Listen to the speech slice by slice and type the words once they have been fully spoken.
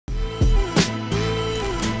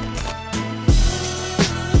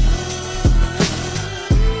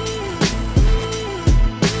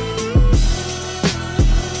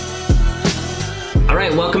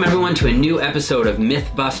everyone to a new episode of Myth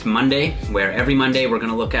Bust Monday, where every Monday we're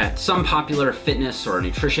gonna look at some popular fitness or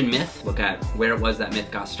nutrition myth, look at where it was that myth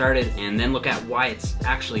got started, and then look at why it's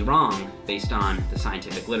actually wrong based on the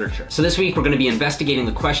scientific literature. So this week we're gonna be investigating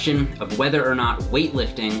the question of whether or not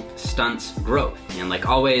weightlifting stunts growth. And like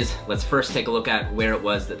always, let's first take a look at where it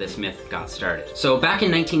was that this myth got started. So back in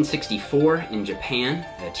 1964 in Japan,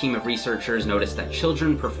 a team of researchers noticed that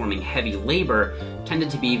children performing heavy labor tended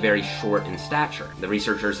to be very short in stature. The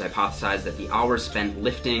researchers hypothesized that the hours spent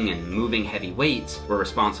lifting and moving heavy weights were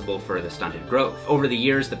responsible for the stunted growth. Over the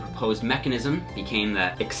years, the proposed mechanism became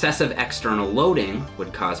that excessive external loading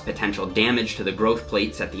would cause potential damage to the growth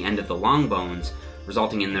plates at the end of the long bones,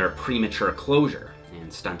 resulting in their premature closure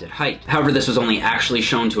and stunted height. However, this was only actually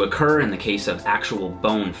shown to occur in the case of actual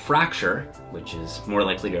bone fracture, which is more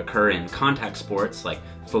likely to occur in contact sports like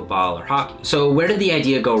football or hockey. So where did the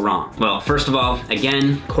idea go wrong? Well, first of all,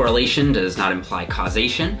 again, correlation does not imply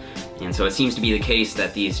causation. And so it seems to be the case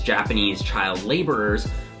that these Japanese child laborers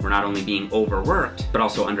were not only being overworked, but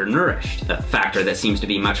also undernourished, a factor that seems to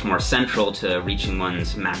be much more central to reaching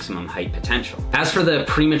one's maximum height potential. As for the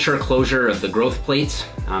premature closure of the growth plates,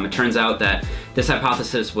 it turns out that this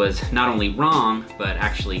hypothesis was not only wrong, but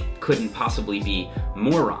actually couldn't possibly be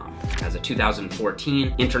more wrong. As a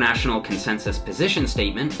 2014 international consensus position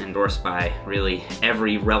statement endorsed by really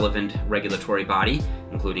every relevant regulatory body,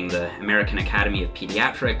 including the American Academy of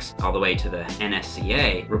Pediatrics, all the way to the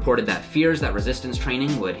NSCA, reported that fears that resistance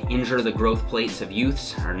training would injure the growth plates of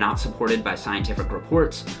youths are not supported by scientific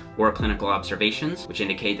reports or clinical observations, which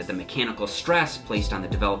indicate that the mechanical stress placed on the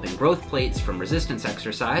developing growth plates from resistance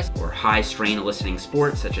exercise or high strain eliciting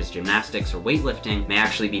sports such as gymnastics or weightlifting may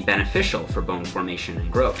actually be beneficial for bone formation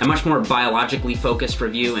and growth. A much more biologically focused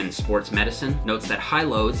review in sports medicine notes that high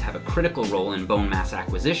loads have a critical role in bone mass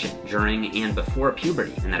acquisition during and before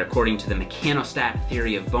puberty, and that according to the mechanostat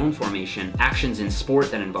theory of bone formation, actions in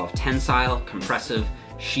sport that involve tensile, compressive,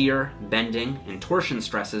 shear, bending, and torsion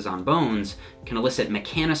stresses on bones can elicit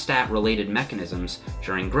mechanostat-related mechanisms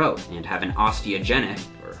during growth and have an osteogenic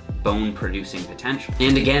or bone-producing potential.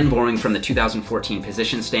 And again, borrowing from the 2014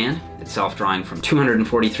 position stand, itself drawing from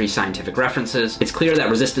 243 scientific references, it's clear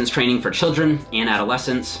that resistance training for children and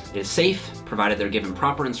adolescents is safe, provided they're given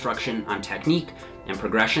proper instruction on technique and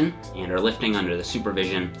progression and are lifting under the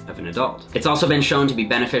supervision of an adult. It's also been shown to be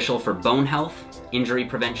beneficial for bone health, injury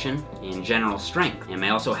prevention, and general strength, and may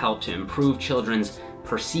also help to improve children's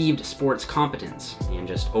perceived sports competence and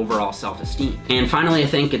just overall self-esteem. And finally, I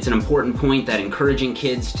think it's an important point that encouraging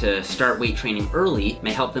kids to start weight training early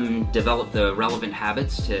may help them develop the relevant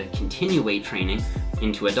habits to continue weight training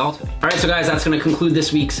into adulthood. All right, so guys, that's gonna conclude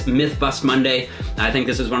this week's Myth Bust Monday. I think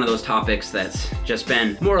this is one of those topics that's just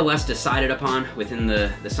been more or less decided upon within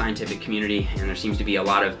the scientific community, and there seems to be a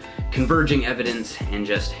lot of converging evidence and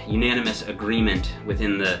just unanimous agreement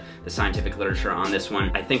within the scientific literature on this one.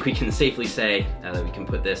 I think we can safely say that we can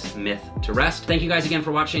put this myth to rest. Thank you guys again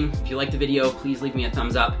for watching. If you liked the video, please leave me a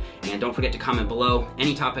thumbs up, and don't forget to comment below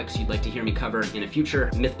any topics you'd like to hear me cover in a future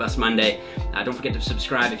Myth Bust Monday. Don't forget to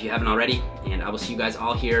subscribe if you haven't already, and I will see you guys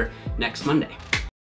all here next Monday.